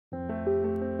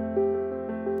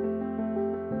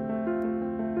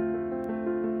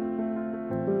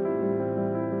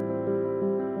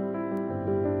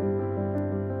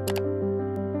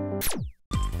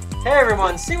Hey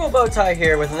everyone, CwheelBowTie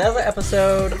here with another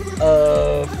episode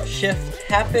of Shift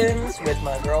Happens with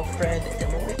my girlfriend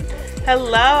Emily.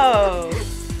 Hello!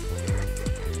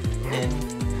 And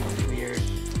we're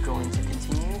going to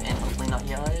continue and hopefully not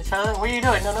yell at each other. What are you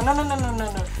doing? No, no, no, no, no, no, no,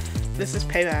 no. This is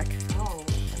payback. Oh.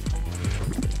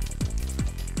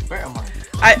 Where am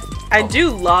I? I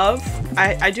do love,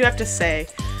 I do have to say,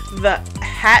 the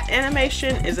hat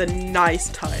animation is a nice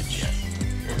touch. Yes,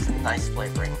 it's a nice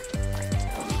flavoring.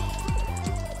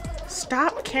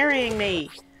 Stop carrying me.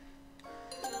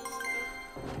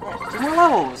 Right, 2 more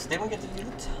levels. Then we get to do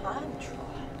the time trial.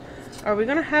 Are we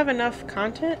gonna have enough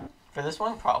content? For this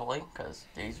one, probably, because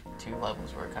these 2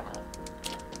 levels were kind of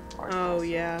hard. Oh,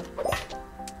 yeah.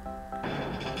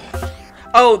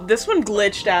 Oh, this one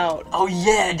glitched out. Oh,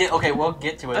 yeah, it did. Okay, we'll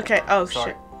get to it. Okay, oh,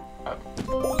 sorry.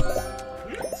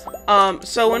 shit.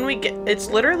 So when we get, it's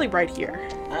literally right here.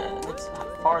 It's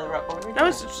farther up over here. No,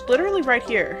 it's literally right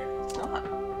here. It's not.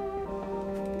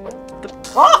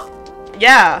 Oh!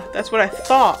 Yeah, that's what I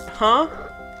thought, huh?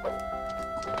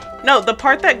 No, the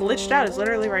part that glitched out is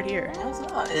literally right here. No, it's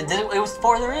not. It was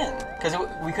farther in, because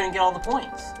we couldn't get all the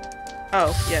points.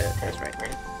 Oh, yeah, that's right.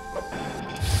 Ready?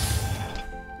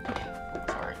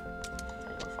 Sorry.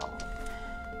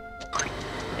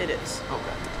 It is.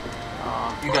 Okay.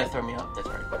 You gotta throw me up, that's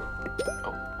right.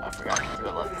 Oh, I forgot to do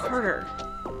it left. Carter.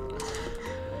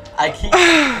 I keep...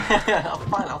 I'm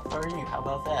fine, I'll throw you. How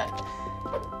about that?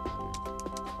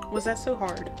 Was that so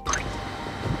hard? Okay,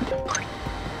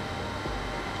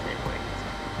 wait.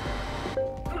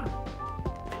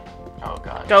 Oh,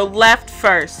 God. Go left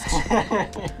first.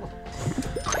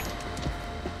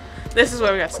 This is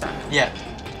where we got stuck. Yeah.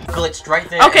 Glitched right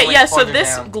there. Okay, yeah, so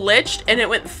this down. glitched and it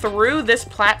went through this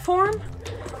platform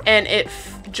and it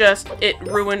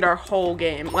ruined our whole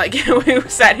game. Like, we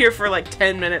sat here for like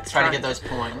 10 minutes trying to get those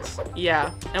points.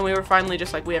 Yeah, and we were finally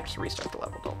just like, we have to restart the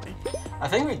level, don't we? I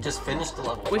think we just finished the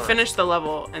level. We first. finished the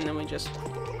level and then we just...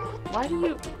 Why do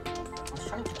you... I was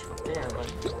trying to get you up there, but...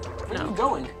 Where No. are you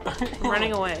going? I'm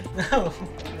running away. No.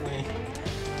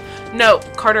 No,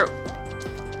 Carter,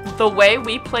 the way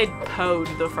we played Pode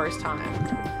the first time...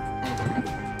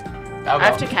 I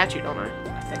have to catch you, don't I?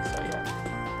 I think so, yeah.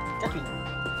 Catch me.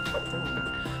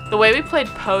 The way we played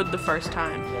Pode the first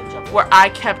time, Yeah, jump. where I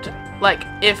kept, like,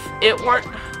 if it weren't...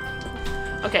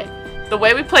 Okay, the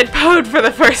way we played Pode for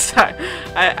the first time,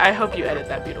 I hope you edit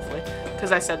that beautifully,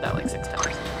 because I said that like 6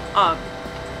 times.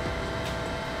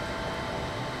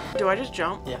 Do I just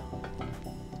jump? Yeah.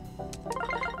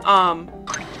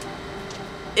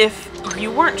 If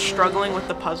you weren't struggling with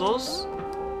the puzzles,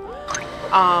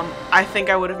 I think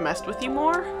I would have messed with you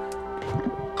more.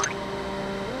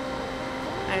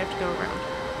 I have to go around.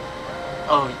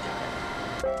 Oh, yeah.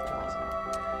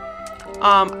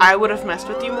 I would have messed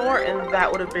with you more, and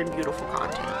that would have been beautiful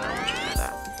content. I want you to know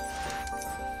that.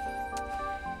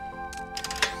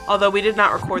 Although we did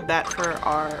not record that for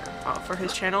our for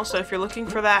his channel, so if you're looking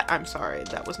for that, I'm sorry,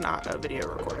 that was not a video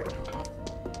recording.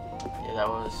 Yeah, that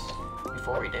was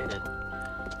before we dated.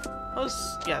 That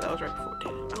was right before we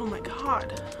dated. Oh my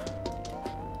god.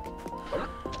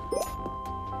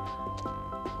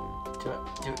 Do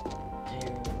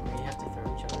we have to throw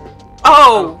each other?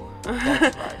 Oh!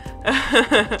 That's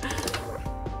right.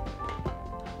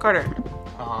 Carter.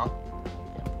 Uh-huh.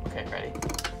 Yeah. Okay, ready?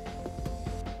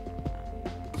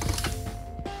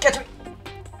 Catch me!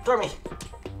 Throw me!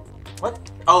 What?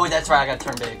 Oh, that's right, I gotta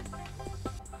turn big.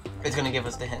 It's gonna give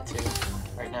us the hint, too.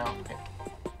 Right now. Okay.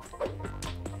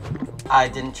 I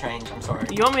didn't change, I'm sorry.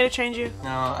 You want me to change you?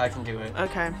 No, I can do it.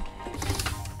 Okay.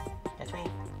 Catch me.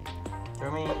 Throw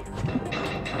me.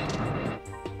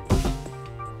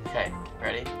 Okay,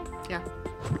 ready? Yeah.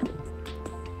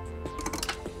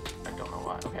 I don't know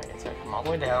why. Okay, it's gonna come all the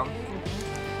way down.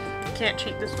 You can't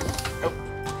cheat this one. Nope.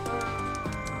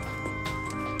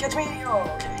 Catch me! Oh,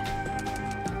 okay. I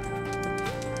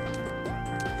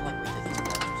feel like we did this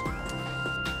better or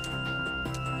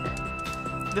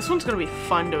something. This one's gonna be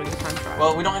fun doing the time trial.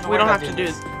 Well, we don't have to We worry don't about have to doing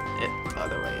do this. it the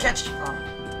other way. Catch! Oh,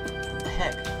 what the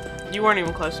heck? You weren't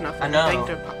even close enough for I know. the thing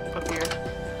to pop up here.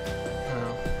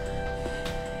 Oh.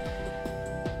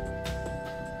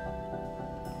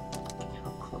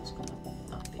 How close can it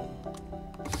not be?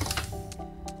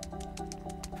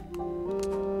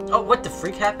 Oh, what the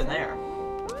freak happened there?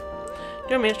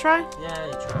 Do you want me to try? Yeah,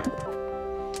 you try.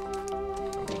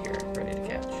 I'll be here, ready to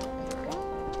catch.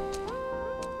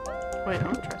 Wait, I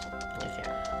want to try something. You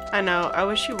can't. I know. I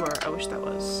wish you were. I wish that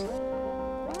was.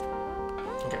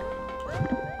 Okay.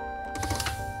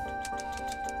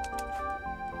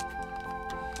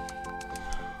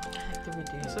 What the heck did we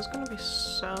do? This is gonna be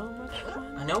so much fun.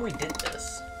 I know we did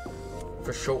this.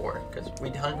 For sure, because we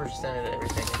 100%ed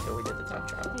everything until we did the time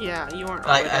travel. Yeah, you weren't.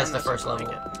 Like, as the first level.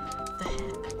 Like What the heck?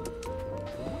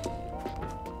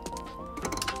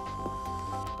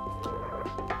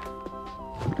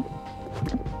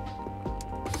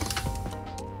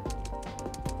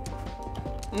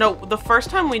 No, the first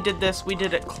time we did this, we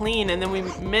did it clean, and then we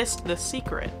missed the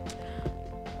secret.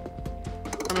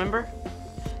 Remember?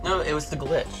 No, it was the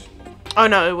glitch. Oh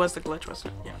no, it was the glitch,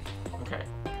 wasn't it? Yeah. Okay.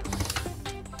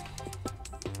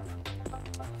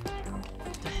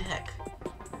 What the heck?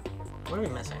 What are we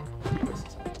missing?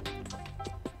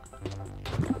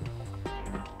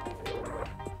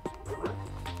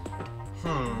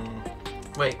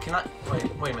 Wait, can I?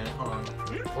 Wait a minute. Hold on.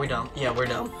 Are we done? Yeah, we're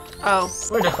done. Oh.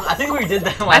 We're done. I think we did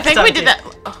that last time. I think we did that.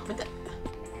 Oh.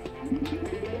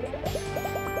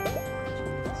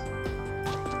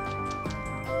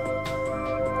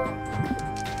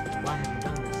 Why have you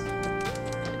done this?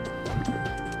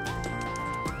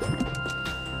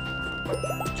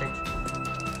 Change.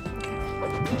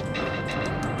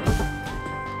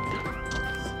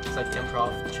 It's like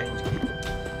improv change game.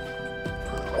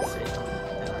 Say something,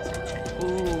 then I say change.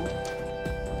 Ooh.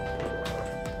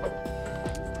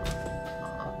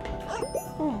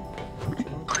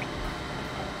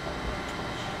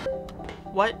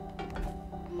 What?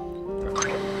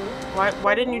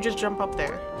 Why didn't you just jump up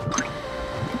there?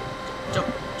 Jump,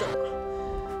 jump.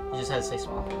 You just had to say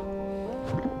small.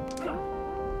 Yeah.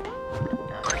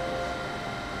 Okay.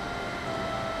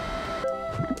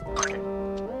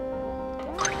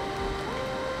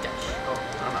 Dash. Oh,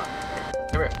 I'm out.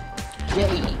 Hurry up.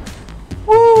 Yay!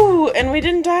 Woo! And we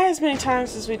didn't die as many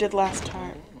times as we did last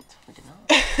time. We did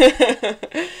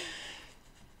not.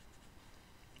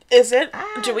 Is it?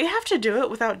 Do we have to do it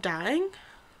without dying?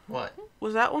 What?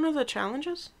 Was that one of the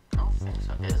challenges? I don't think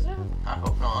so. Is it? I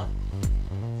hope not.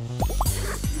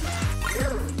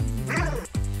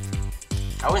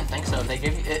 I wouldn't think so. If they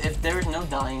give you, if there was no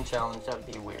dying challenge, that would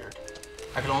be weird.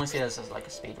 I could only see this as like a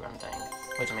speedrun thing,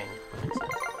 which I mean, would make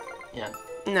sense. Yeah.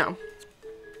 No.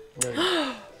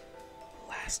 No.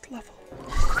 Last level.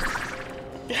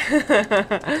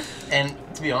 And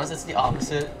to be honest, it's the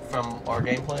opposite from our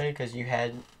gameplay because you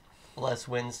had less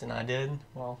wins than I did.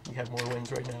 Well, you have more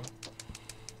wins right now.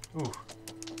 Ooh.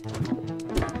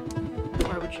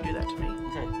 Why would you do that to me?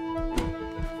 Okay.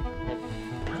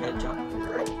 You gotta jump.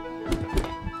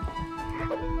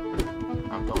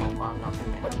 I'm don't know I'm not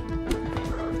moving.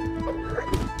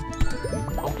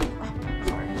 Oh,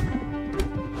 sorry.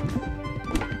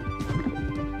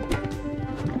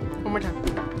 One more time.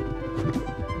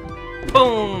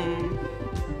 Boom.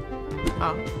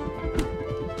 Oh.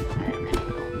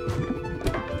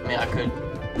 I mean, I could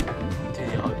do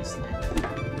the obvious thing.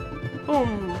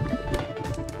 Boom.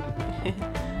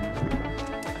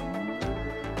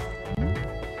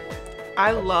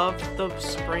 I love the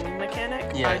spring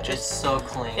mechanic. Yeah, it's so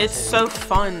clean. It's too. so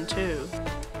fun too.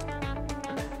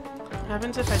 What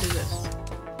happens if I do this?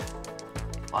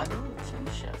 Why do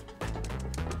you shift?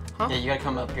 Huh? Yeah, you gotta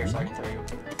come up here so I can throw you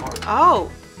forward. Oh.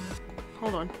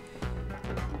 Hold on.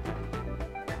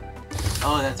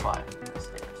 Oh, that's why.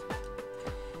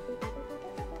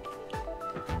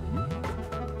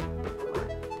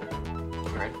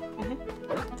 You ready?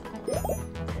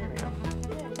 There we go.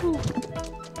 Ooh.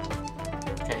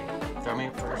 Okay, throw me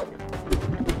up first.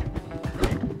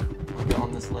 Okay, we'll go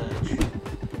on this ledge.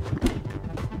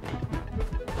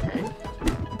 Okay.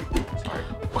 Sorry.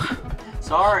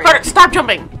 Sorry. Carter, stop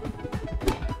jumping!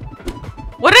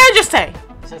 What did I just say?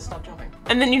 I said stop jumping.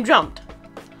 And then you jumped.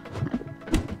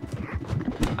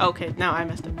 Okay, now I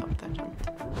messed up that jump.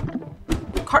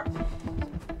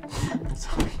 I'm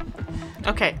sorry.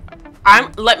 Okay,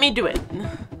 let me do it.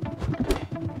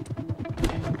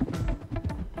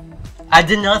 I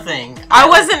did nothing. I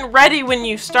wasn't ready when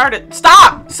you started.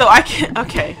 Stop! So I can.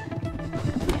 Okay.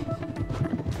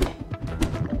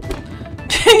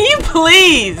 Can you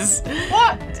please?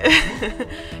 What?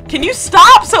 Can you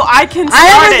stop so I can start I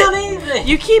haven't it? done anything.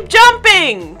 You keep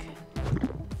jumping.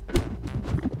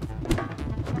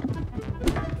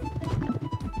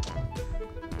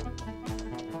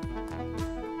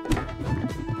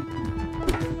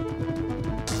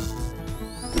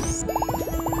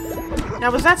 Now,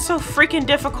 was that so freaking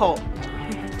difficult?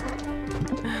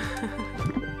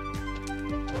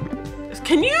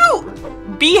 Can you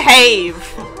behave?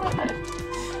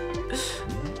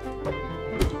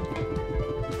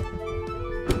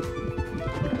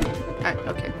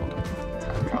 Okay, hold on.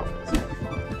 Time travel is very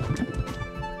fun.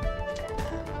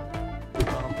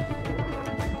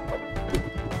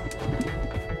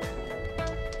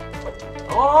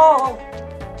 Oh!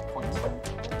 Points.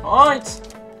 Points!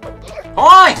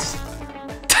 Points!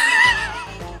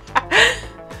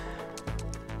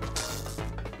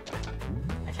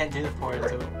 can't do the pour into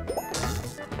it.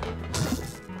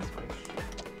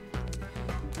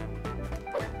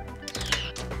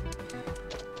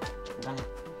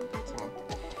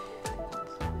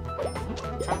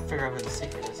 I'm trying to figure out where the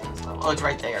secret is in this level. Oh, it's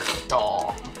right there.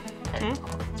 Oh. Okay,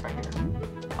 it's right here.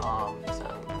 So.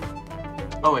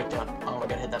 Oh wait, no. Oh, we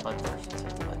gotta hit that button first. Let's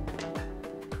hit the button.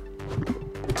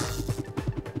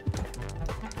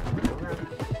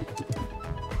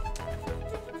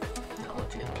 I'll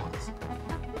let you hit it once.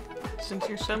 Since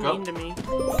you're so mean to me.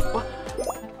 What?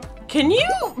 Can you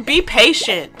be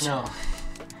patient? No.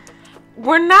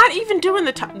 We're not even doing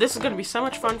the time. This is gonna be so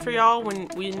much fun for y'all when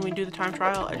we do the time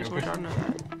trial. I just want y'all to know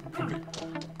that.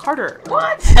 Carter.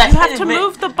 What? You have to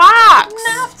move the box. I didn't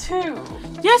have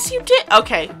to. Yes, you did.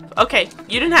 Okay. Okay.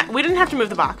 You didn't have. We didn't have to move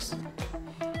the box.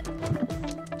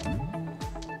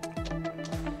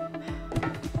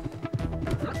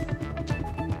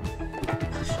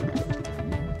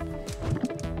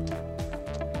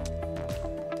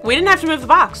 We didn't have to move the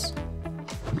box.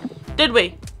 Did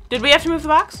we? Did we have to move the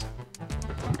box?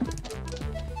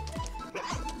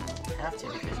 Have to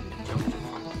because you can jump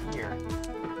on here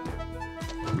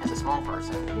as a small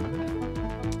person.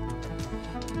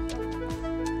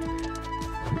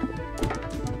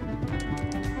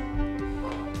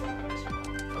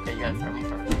 Okay, you gotta throw me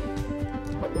first.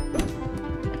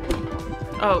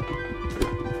 Oh.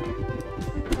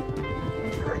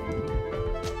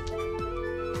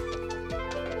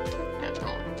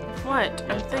 What?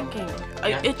 I'm thinking.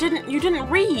 It didn't. You didn't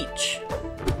reach.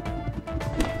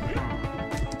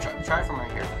 Try from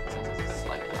right here, since it's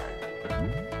slightly higher.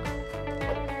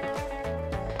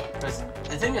 Because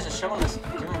the thing is, it's showing us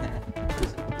doing that.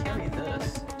 Does it tell you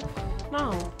this?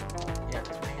 No. Yeah,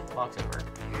 because we hit the box over.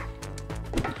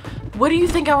 What do you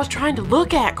think I was trying to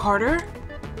look at, Carter?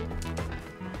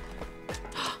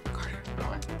 Carter.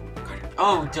 What? Carter.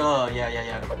 Oh, duh.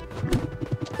 Yeah.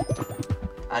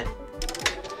 I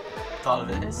thought of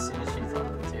it as soon as you thought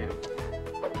of it, too.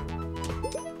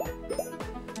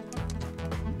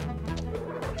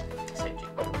 Saved you.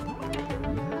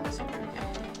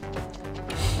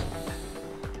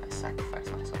 I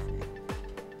sacrificed myself for you.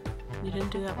 You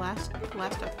didn't do that last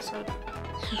episode.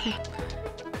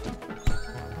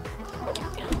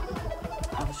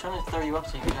 I was trying to throw you up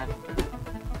so you could have.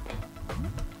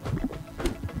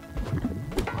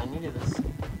 I needed this.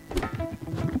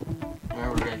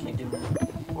 Remember, we're gonna keep doing that.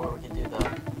 Or we can do the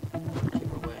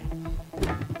cheaper way.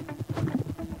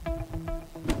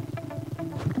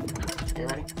 Okay,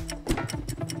 ready?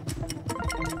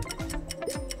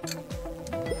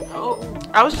 Oh!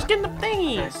 I was just getting the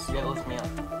thingies. Okay, you gotta lift me up. I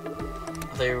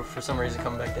thought you were for some reason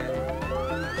coming back down.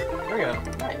 There we go.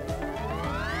 Right.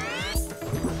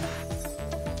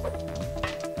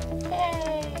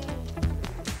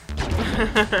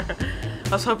 I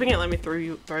was hoping it let me throw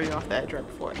you off the edge right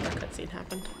before that cutscene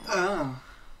happened. Oh.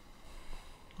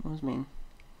 That was mean.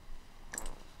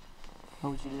 Why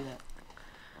would you do that?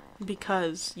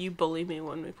 Because you bully me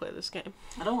when we play this game.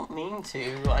 I don't mean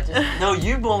to. I just no.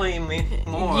 You bully me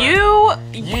more. You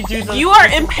do. You are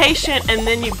impatient and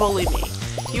then you bully me.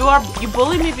 You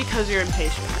bully me because you're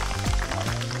impatient.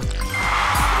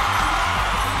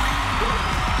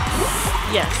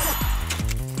 Yes.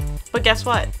 But guess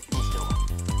what?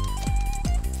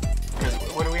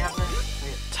 What do we have then?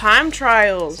 Time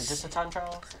trials. Is this a time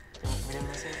trial? We didn't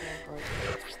miss anything, right?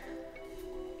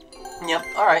 Yep.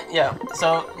 All right. Yeah.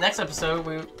 So next episode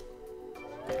we.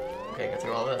 Okay, go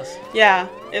through all this. Yeah,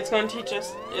 it's going to teach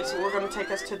us. We're going to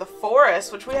take us to the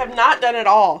forest, which we have not done at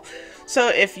all. So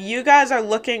if you guys are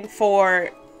looking for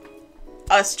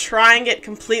us trying it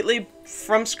completely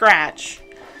from scratch,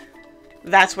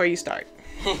 that's where you start.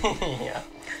 Yeah.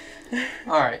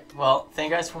 Alright, well, thank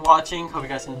you guys for watching. Hope you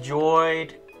guys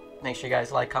enjoyed. Make sure you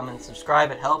guys like, comment, and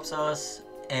subscribe. It helps us.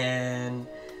 And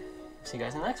see you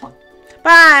guys in the next one.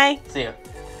 Bye! See ya.